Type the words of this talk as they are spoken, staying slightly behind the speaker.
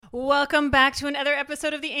Welcome back to another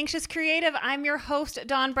episode of The Anxious Creative. I'm your host,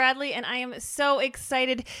 Dawn Bradley, and I am so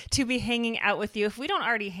excited to be hanging out with you. If we don't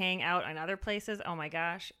already hang out in other places, oh my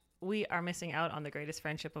gosh, we are missing out on the greatest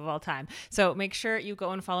friendship of all time. So make sure you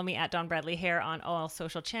go and follow me at Dawn Bradley Hair on all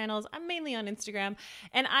social channels. I'm mainly on Instagram,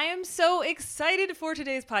 and I am so excited for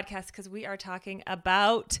today's podcast because we are talking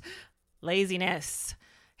about laziness.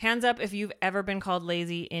 Hands up if you've ever been called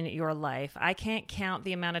lazy in your life. I can't count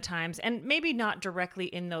the amount of times, and maybe not directly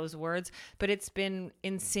in those words, but it's been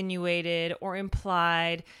insinuated or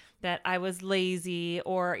implied that I was lazy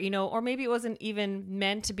or maybe it wasn't even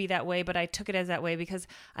meant to be that way, but I took it as that way because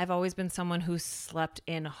I've always been someone who slept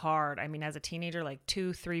in hard. I mean, as a teenager, like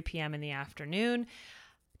 3 p.m. in the afternoon.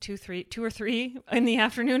 2 or 3 in the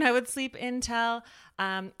afternoon, I would sleep until.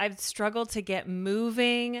 I've struggled to get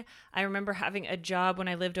moving. I remember having a job when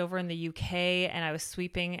I lived over in the UK and I was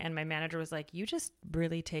sweeping and my manager was like, you just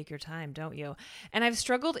really take your time, don't you? And I've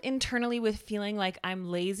struggled internally with feeling like I'm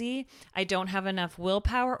lazy. I don't have enough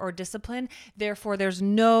willpower or discipline. Therefore, there's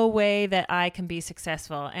no way that I can be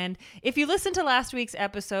successful. And if you listen to last week's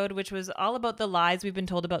episode, which was all about the lies we've been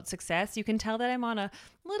told about success, you can tell that I'm on a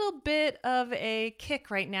little bit of a kick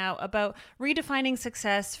right now about redefining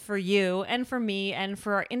success for you and for me and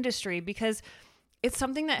for our industry, because it's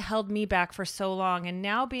something that held me back for so long. And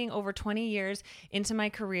now being over 20 years into my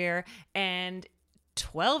career and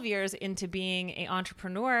 12 years into being an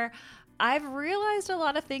entrepreneur, I've realized a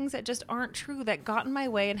lot of things that just aren't true that got in my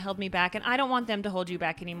way and held me back. And I don't want them to hold you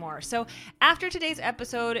back anymore. So after today's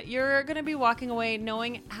episode, you're going to be walking away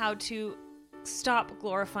knowing how to stop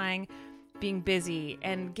glorifying being busy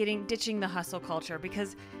and ditching the hustle culture,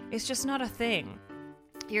 because it's just not a thing.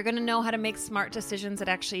 You're going to know how to make smart decisions that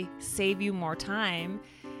actually save you more time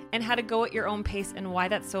and how to go at your own pace and why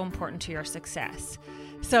that's so important to your success.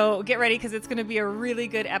 So get ready because it's going to be a really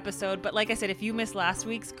good episode. But like I said, if you missed last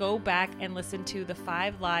week's, go back and listen to the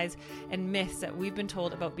 5 lies and myths that we've been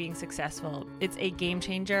told about being successful. It's a game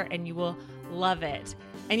changer and you will love it.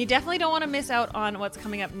 And you definitely don't want to miss out on what's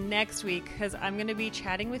coming up next week because I'm going to be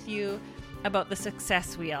chatting with you about the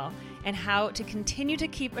success wheel and how to continue to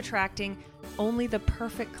keep attracting only the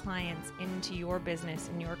perfect clients into your business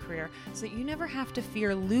and your career so that you never have to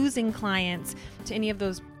fear losing clients to any of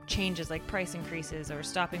those changes like price increases or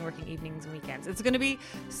stopping working evenings and weekends. It's going to be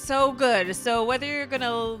so good. So whether you're going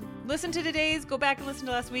to listen to today's, go back and listen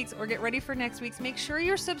to last week's, or get ready for next week's, make sure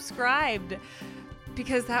you're subscribed,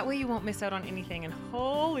 because that way you won't miss out on anything. And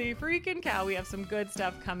holy freaking cow, we have some good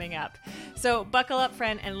stuff coming up. So buckle up,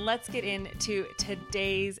 friend, and let's get into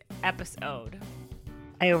today's episode.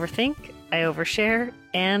 I overthink, I overshare,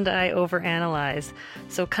 and I overanalyze.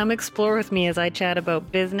 So come explore with me as I chat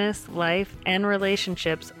about business, life, and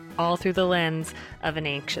relationships, all through the lens of an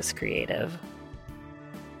anxious creative.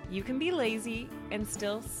 You can be lazy and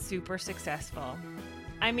still super successful.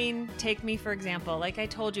 I mean, take me for example. Like I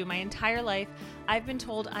told you, my entire life, I've been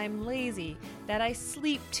told I'm lazy, that I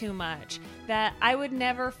sleep too much, that I would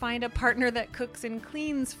never find a partner that cooks and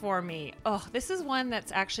cleans for me. Oh, this is one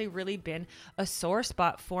that's actually really been a sore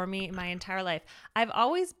spot for me my entire life. I've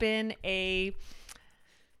always been a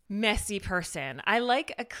messy person. I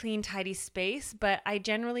like a clean, tidy space, but I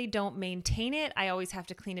generally don't maintain it. I always have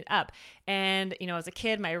to clean it up. And, as a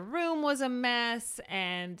kid, my room was a mess.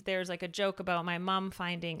 And there's like a joke about my mom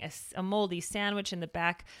finding a moldy sandwich in the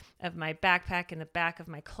back of my backpack, in the back of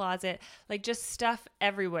my closet, like just stuff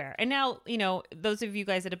everywhere. And now, those of you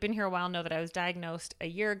guys that have been here a while know that I was diagnosed a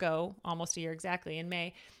year ago, almost a year exactly, in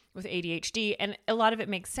May, with ADHD, and a lot of it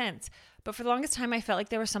makes sense. But for the longest time, I felt like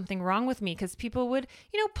there was something wrong with me because people would,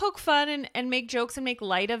 poke fun and make jokes and make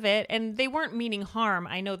light of it. And they weren't meaning harm.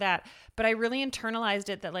 I know that. But I really internalized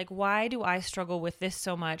it that, like, why do I struggle with this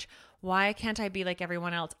so much? Why can't I be like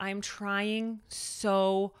everyone else? I'm trying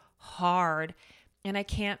so hard and I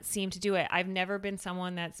can't seem to do it. I've never been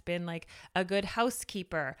someone that's been like a good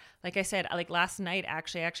housekeeper. Like I said, like last night, I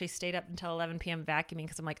actually stayed up until 11 p.m. vacuuming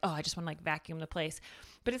because I'm like, I just want to like vacuum the place.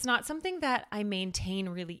 But it's not something that I maintain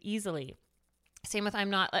really easily. Same with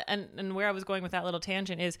I'm not, and where I was going with that little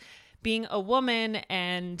tangent is being a woman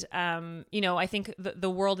and, I think the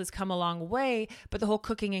world has come a long way, but the whole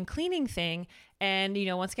cooking and cleaning thing, and,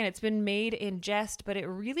 once again, it's been made in jest, but it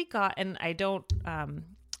really got, and I don't,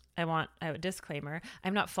 I want a disclaimer.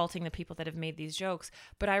 I'm not faulting the people that have made these jokes,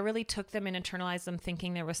 but I really took them and internalized them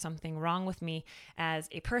thinking there was something wrong with me as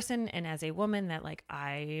a person and as a woman, that like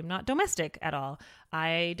I'm not domestic at all.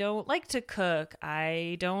 I don't like to cook.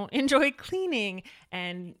 I don't enjoy cleaning.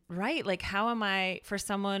 And right, like how am I, for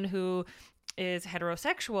someone who is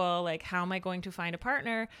heterosexual, like how am I going to find a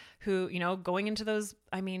partner who, going into those,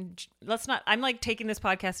 I'm like taking this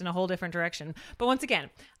podcast in a whole different direction. But once again,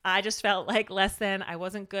 I just felt like less than, I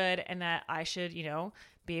wasn't good, and that I should,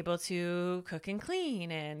 be able to cook and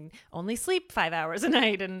clean and only sleep 5 hours a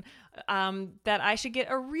night, and that I should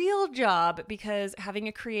get a real job, because having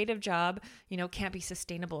a creative job, can't be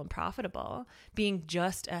sustainable and profitable. Being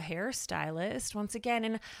just a hairstylist, once again.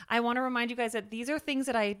 And I want to remind you guys that these are things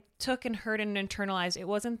that I took and heard and internalized. It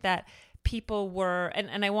wasn't that people were,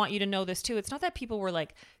 and I want you to know this too, it's not that people were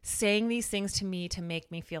like saying these things to me to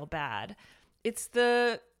make me feel bad. It's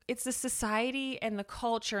the society and the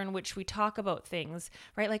culture in which we talk about things,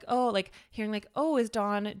 right? Like, hearing like, is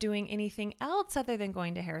Dawn doing anything else other than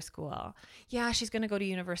going to hair school? Yeah, she's going to go to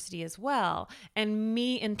university as well. And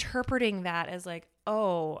me interpreting that as like,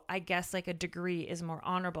 I guess like a degree is more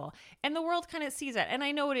honorable. And the world kind of sees that. And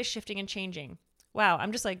I know it is shifting and changing. Wow,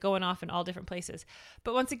 I'm just like going off in all different places.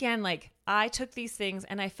 But once again, like I took these things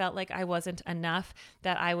and I felt like I wasn't enough,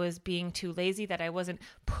 that I was being too lazy, that I wasn't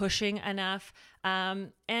pushing enough.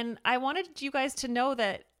 And I wanted you guys to know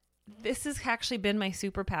that this has actually been my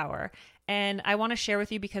superpower. And I want to share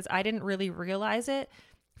with you because I didn't really realize it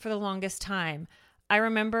for the longest time. I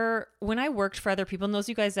remember when I worked for other people, and those of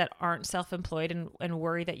you guys that aren't self-employed and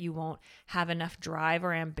worry that you won't have enough drive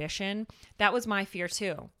or ambition, that was my fear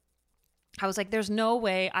too. I was like, there's no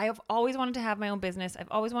way. I have always wanted to have my own business. I've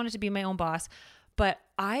always wanted to be my own boss, but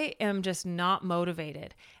I am just not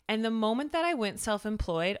motivated. And the moment that I went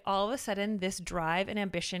self-employed, all of a sudden this drive and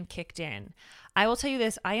ambition kicked in. I will tell you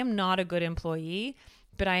this, I am not a good employee,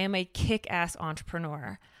 but I am a kick-ass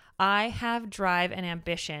entrepreneur. I have drive and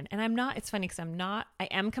ambition, and it's funny because I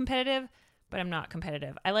am competitive, but I'm not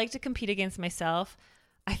competitive. I like to compete against myself.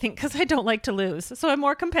 I think because I don't like to lose. So I'm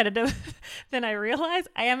more competitive than I realize.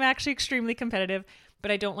 I am actually extremely competitive,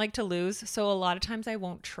 but I don't like to lose. So a lot of times I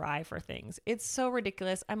won't try for things. It's so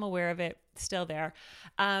ridiculous. I'm aware of it, still there.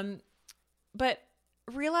 But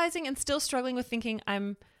realizing and still struggling with thinking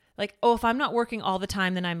I'm like, if I'm not working all the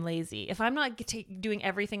time, then I'm lazy. If I'm not doing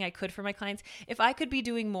everything I could for my clients, if I could be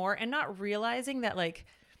doing more, and not realizing that like,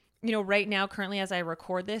 right now, currently as I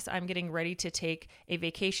record this, I'm getting ready to take a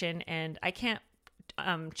vacation and I can't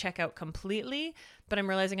check out completely, but I'm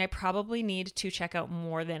realizing I probably need to check out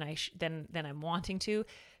more than than I'm wanting to,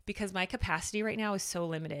 because my capacity right now is so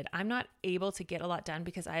limited. I'm not able to get a lot done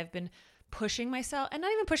because I've been pushing myself, and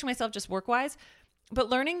not even pushing myself just work-wise, but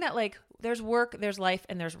learning that like there's work, there's life,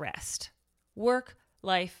 and there's rest. Work,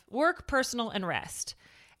 life, work, personal, and rest.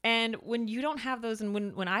 And when you don't have those, and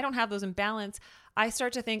when I don't have those in balance, I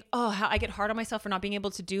start to think, how I get hard on myself for not being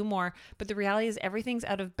able to do more. But the reality is everything's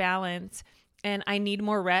out of balance. And I need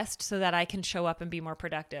more rest so that I can show up and be more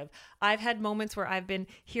productive. I've had moments where I've been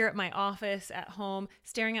here at my office, at home,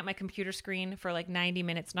 staring at my computer screen for like 90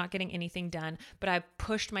 minutes, not getting anything done. But I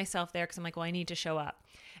pushed myself there because I'm like, I need to show up.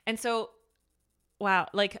 And so, wow,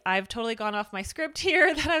 like I've totally gone off my script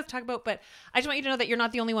here that I was talking about. But I just want you to know that you're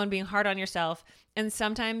not the only one being hard on yourself. And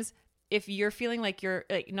sometimes if you're feeling like you're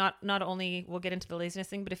like not only, we'll get into the laziness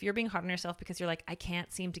thing, but if you're being hard on yourself because you're like, I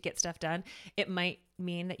can't seem to get stuff done, it might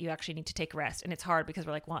mean that you actually need to take rest. And it's hard because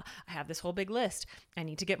we're like, I have this whole big list. I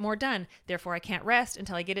need to get more done. Therefore I can't rest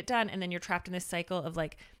until I get it done. And then you're trapped in this cycle of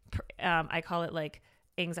like, I call it like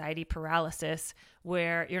anxiety paralysis,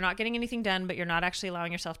 where you're not getting anything done, but you're not actually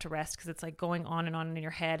allowing yourself to rest because it's like going on and on in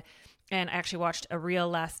your head. And I actually watched a reel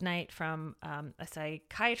last night from a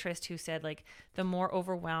psychiatrist who said like the more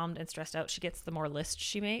overwhelmed and stressed out she gets, the more lists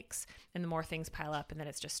she makes and the more things pile up, and then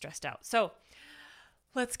it's just stressed out. So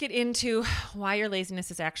let's get into why your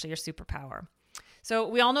laziness is actually your superpower. So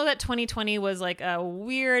we all know that 2020 was like a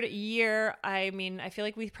weird year. I mean, I feel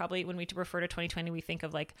like we probably, when we refer to 2020, we think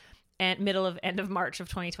of like end of March of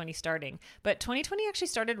 2020 starting. But 2020 actually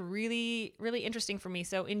started really, really interesting for me.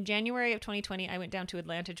 So in January of 2020, I went down to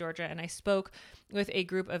Atlanta, Georgia, and I spoke with a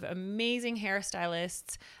group of amazing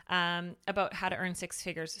hairstylists about how to earn six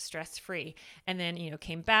figures stress-free. And then,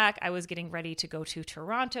 came back. I was getting ready to go to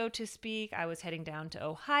Toronto to speak. I was heading down to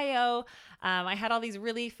Ohio. I had all these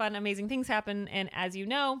really fun, amazing things happen. And as you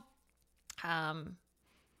know,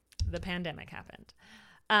 the pandemic happened.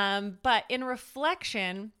 But in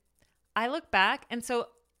reflection, I look back, and so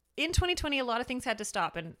in 2020, a lot of things had to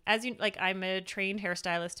stop. And as you like, I'm a trained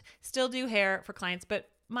hairstylist, still do hair for clients, but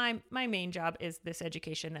my main job is this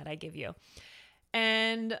education that I give you.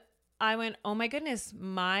 And I went, oh my goodness,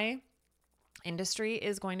 my industry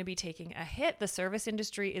is going to be taking a hit. The service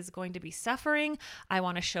industry is going to be suffering. I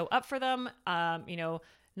want to show up for them.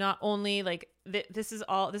 Not only like this is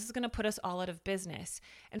going to put us all out of business.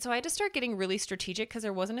 And so I had to start getting really strategic because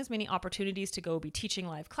there wasn't as many opportunities to go be teaching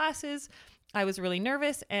live classes. I was really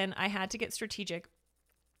nervous and I had to get strategic,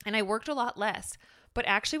 and I worked a lot less. But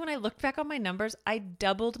actually, when I looked back on my numbers, I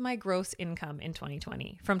doubled my gross income in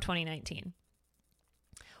 2020 from 2019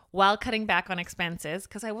 while cutting back on expenses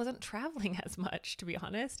because I wasn't traveling as much, to be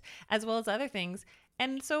honest, as well as other things.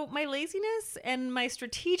 And so my laziness and my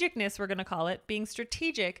strategicness, we're going to call it, being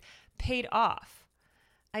strategic, paid off.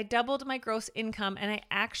 I doubled my gross income, and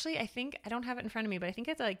I think, I don't have it in front of me, but I think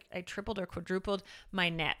I tripled or quadrupled my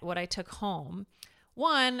net, what I took home.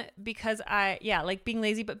 One, because like being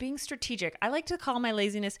lazy, but being strategic. I like to call my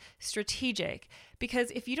laziness strategic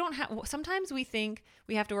because if you don't have, sometimes we think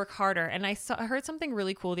we have to work harder. And I heard something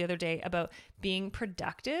really cool the other day about being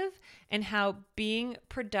productive and how being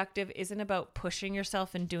productive isn't about pushing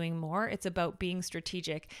yourself and doing more. It's about being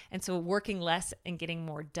strategic. And so working less and getting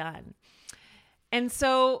more done. And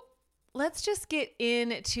so let's just get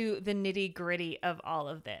into the nitty gritty of all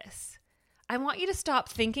of this. I want you to stop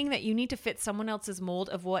thinking that you need to fit someone else's mold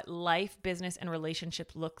of what life, business, and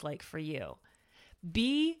relationships look like for you.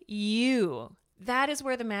 Be you. That is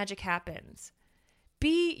where the magic happens.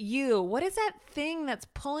 Be you. What is that thing that's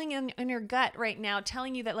pulling in your gut right now,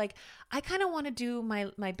 telling you that like, I kind of want to do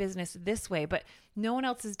my business this way, but no one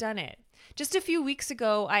else has done it. Just a few weeks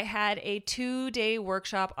ago, I had a 2-day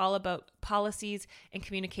workshop all about policies and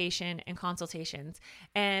communication and consultations.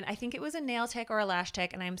 And I think it was a nail tech or a lash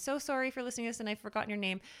tech. And I'm so sorry for listening to this and I've forgotten your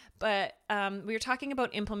name. But we were talking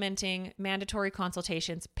about implementing mandatory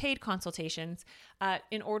consultations, paid consultations,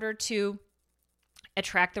 in order to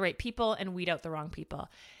attract the right people and weed out the wrong people.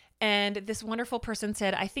 And this wonderful person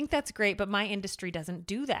said, I think that's great, but my industry doesn't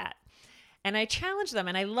do that. And I challenge them.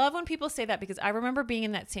 And I love when people say that because I remember being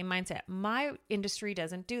in that same mindset. My industry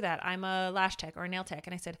doesn't do that. I'm a lash tech or a nail tech.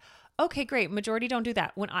 And I said, okay, great. Majority don't do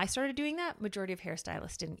that. When I started doing that, majority of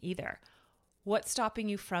hairstylists didn't either. What's stopping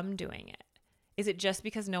you from doing it? Is it just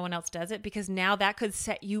because no one else does it? Because now that could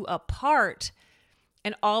set you apart.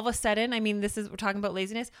 And all of a sudden, we're talking about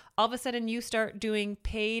laziness. All of a sudden you start doing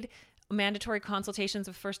paid mandatory consultations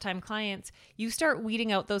with first-time clients. You start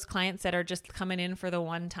weeding out those clients that are just coming in for the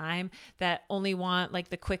one time, that only want like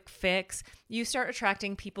the quick fix. You start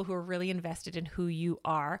attracting people who are really invested in who you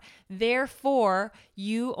are. Therefore,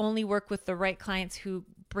 you only work with the right clients who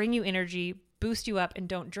bring you energy, boost you up, and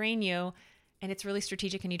don't drain you. And it's really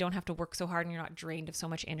strategic and you don't have to work so hard and you're not drained of so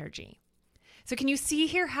much energy. So can you see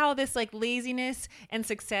here how this like laziness and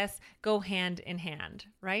success go hand in hand,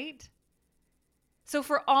 right? So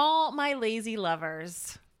for all my lazy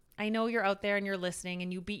lovers, I know you're out there and you're listening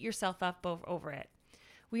and you beat yourself up over it.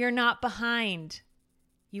 We are not behind.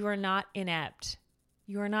 You are not inept.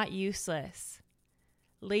 You are not useless.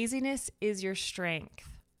 Laziness is your strength.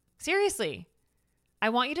 Seriously, I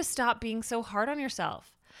want you to stop being so hard on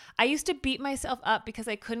yourself. I used to beat myself up because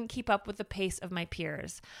I couldn't keep up with the pace of my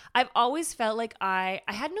peers. I've always felt like I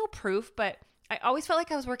had no proof, but I always felt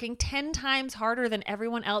like I was working 10 times harder than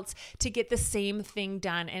everyone else to get the same thing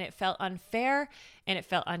done. And it felt unfair and it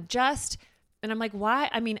felt unjust. And I'm like, why?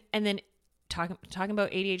 And then talking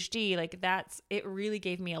about ADHD, it really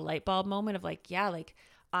gave me a light bulb moment of like, yeah, like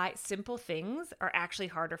simple things are actually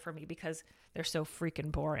harder for me because they're so freaking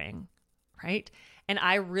boring. Right? And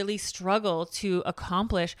I really struggle to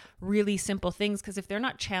accomplish really simple things because if they're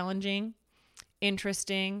not challenging,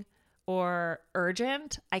 interesting, or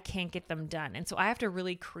urgent, I can't get them done. And so I have to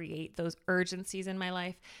really create those urgencies in my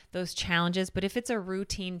life, those challenges. But if it's a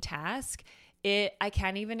routine task, I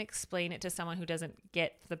can't even explain it to someone who doesn't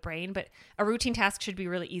get the brain. But a routine task should be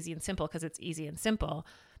really easy and simple because it's easy and simple.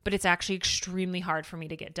 But it's actually extremely hard for me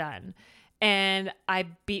to get done. And I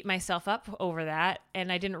beat myself up over that.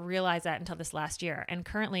 And I didn't realize that until this last year. And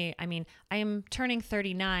currently, I am turning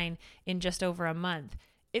 39 in just over a month.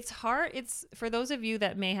 It's hard. It's for those of you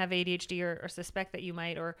that may have ADHD or suspect that you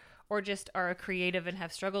might, or just are a creative and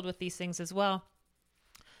have struggled with these things as well.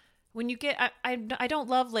 When you get, I don't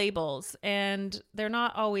love labels and they're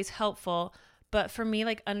not always helpful. But for me,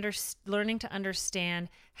 like learning to understand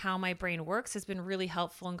how my brain works has been really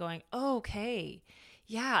helpful in going, oh, okay.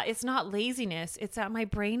 Yeah, it's not laziness. It's that my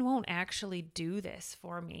brain won't actually do this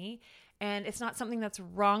for me. And it's not something that's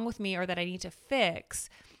wrong with me or that I need to fix.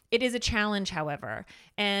 It is a challenge, however.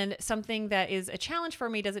 And something that is a challenge for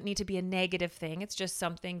me doesn't need to be a negative thing. It's just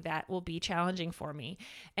something that will be challenging for me.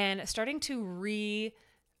 And starting to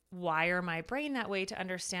rewire my brain that way to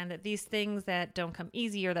understand that these things that don't come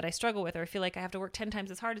easy or that I struggle with or I feel like I have to work 10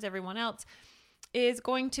 times as hard as everyone else is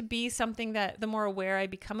going to be something that the more aware I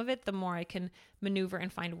become of it, the more I can maneuver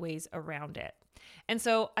and find ways around it. And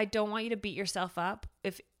so I don't want you to beat yourself up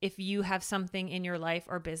if you have something in your life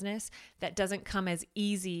or business that doesn't come as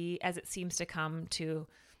easy as it seems to come to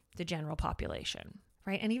the general population,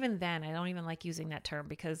 right? And even then, I don't even like using that term,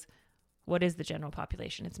 because what is the general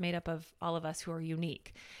population? It's made up of all of us who are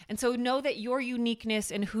unique. And so know that your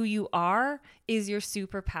uniqueness and who you are is your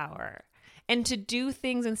superpower. And to do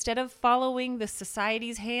things instead of following the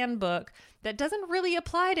society's handbook that doesn't really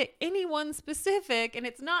apply to anyone specific, and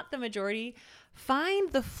it's not the majority,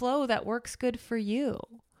 find the flow that works good for you.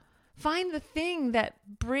 Find the thing that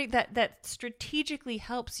strategically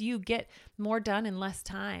helps you get more done in less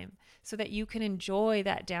time, so that you can enjoy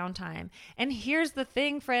that downtime. And here's the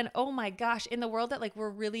thing, friend. Oh my gosh, in the world that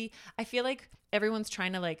I feel like everyone's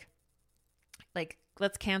trying to like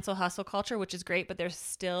let's cancel hustle culture, which is great, but there's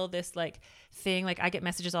still this thing. I get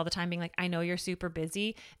messages all the time being like, I know you're super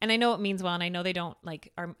busy, and I know it means well, and I know they don't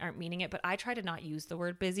aren't meaning it, but I try to not use the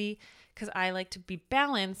word busy, because I like to be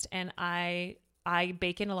balanced, and I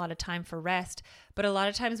bake in a lot of time for rest. But a lot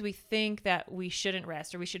of times we think that we shouldn't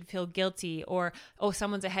rest, or we should feel guilty, or, oh,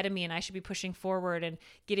 someone's ahead of me and I should be pushing forward and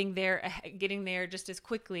getting there just as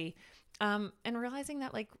quickly. And realizing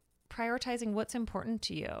that prioritizing what's important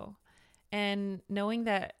to you, and knowing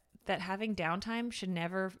that having downtime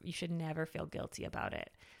you should never feel guilty about it.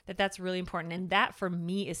 That's really important. And that for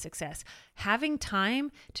me is success. Having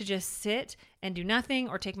time to just sit and do nothing,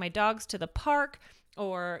 or take my dogs to the park,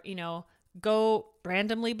 or, go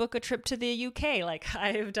randomly book a trip to the UK like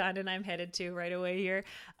I have done and I'm headed to right away here.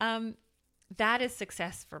 That is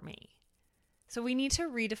success for me. So we need to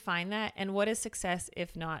redefine that. And what is success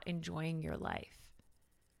if not enjoying your life?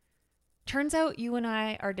 Turns out you and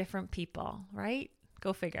I are different people, right?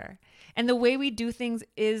 Go figure. And the way we do things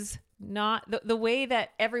is not the way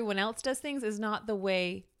that everyone else does things is not the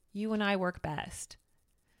way you and I work best.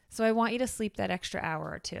 So I want you to sleep that extra hour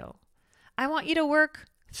or two. I want you to work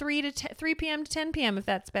 3 p.m. to 10 p.m. if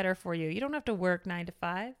that's better for you. You don't have to work 9 to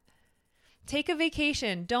 5. Take a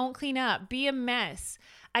vacation. Don't clean up. Be a mess.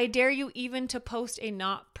 I dare you even to post a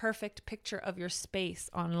not perfect picture of your space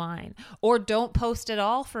online, or don't post at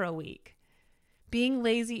all for a week. Being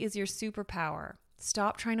lazy is your superpower.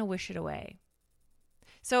 Stop trying to wish it away.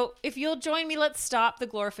 So if you'll join me, let's stop the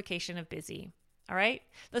glorification of busy. All right?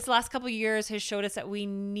 This last couple of years has showed us that we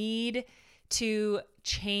need to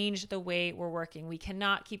change the way we're working. We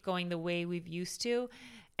cannot keep going the way we've used to.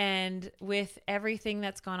 And with everything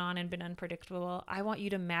that's gone on and been unpredictable, I want you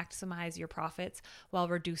to maximize your profits while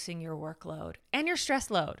reducing your workload and your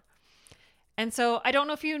stress load. And so I don't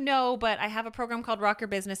know if you know, but I have a program called Rock Your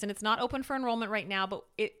Business, and it's not open for enrollment right now, but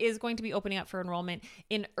it is going to be opening up for enrollment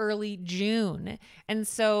in early June. And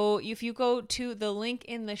so if you go to the link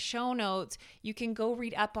in the show notes, you can go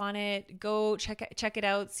read up on it, go check it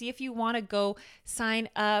out, see if you want to go sign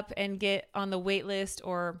up and get on the wait list,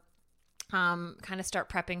 or kind of start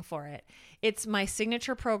prepping for it. It's my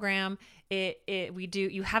signature program.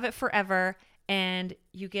 You have it forever. And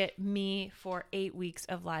you get me for 8 weeks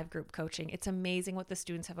of live group coaching. It's amazing what the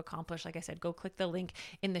students have accomplished. Like I said, go click the link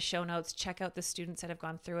in the show notes. Check out the students that have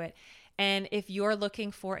gone through it. And if you're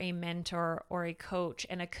looking for a mentor or a coach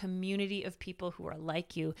and a community of people who are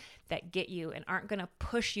like you, that get you and aren't going to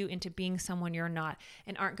push you into being someone you're not,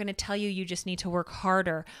 and aren't going to tell you just need to work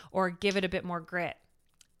harder or give it a bit more grit,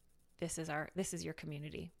 this is your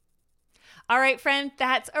community. All right, friend,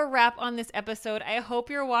 that's a wrap on this episode. I hope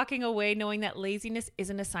you're walking away knowing that laziness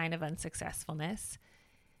isn't a sign of unsuccessfulness.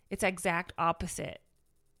 It's exact opposite,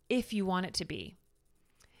 if you want it to be.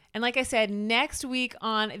 And like I said, next week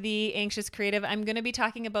on The Anxious Creative, I'm going to be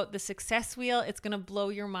talking about the success wheel. It's going to blow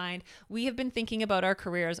your mind. We have been thinking about our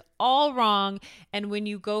careers all wrong. And when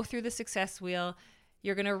you go through the success wheel,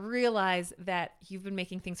 you're going to realize that you've been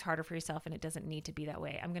making things harder for yourself, and it doesn't need to be that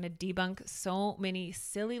way. I'm going to debunk so many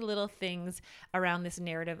silly little things around this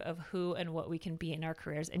narrative of who and what we can be in our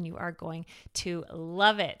careers, and you are going to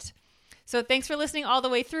love it. So thanks for listening all the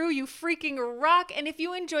way through. You freaking rock. And if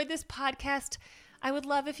you enjoyed this podcast, I would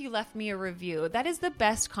love if you left me a review. That is the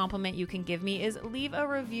best compliment you can give me, is leave a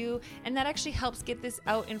review. And that actually helps get this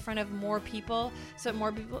out in front of more people, so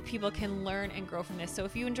more people can learn and grow from this. So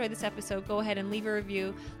if you enjoyed this episode, go ahead and leave a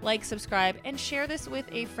review, like, subscribe, and share this with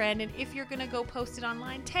a friend. And if you're going to go post it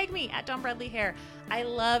online, tag me at Dawn Bradley Hair. I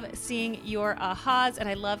love seeing your ahas, and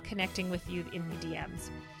I love connecting with you in the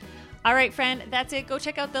DMs. All right, friend, that's it. Go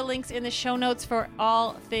check out the links in the show notes for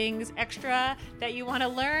all things extra that you want to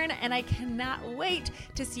learn. And I cannot wait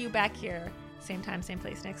to see you back here. Same time, same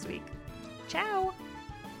place next week. Ciao.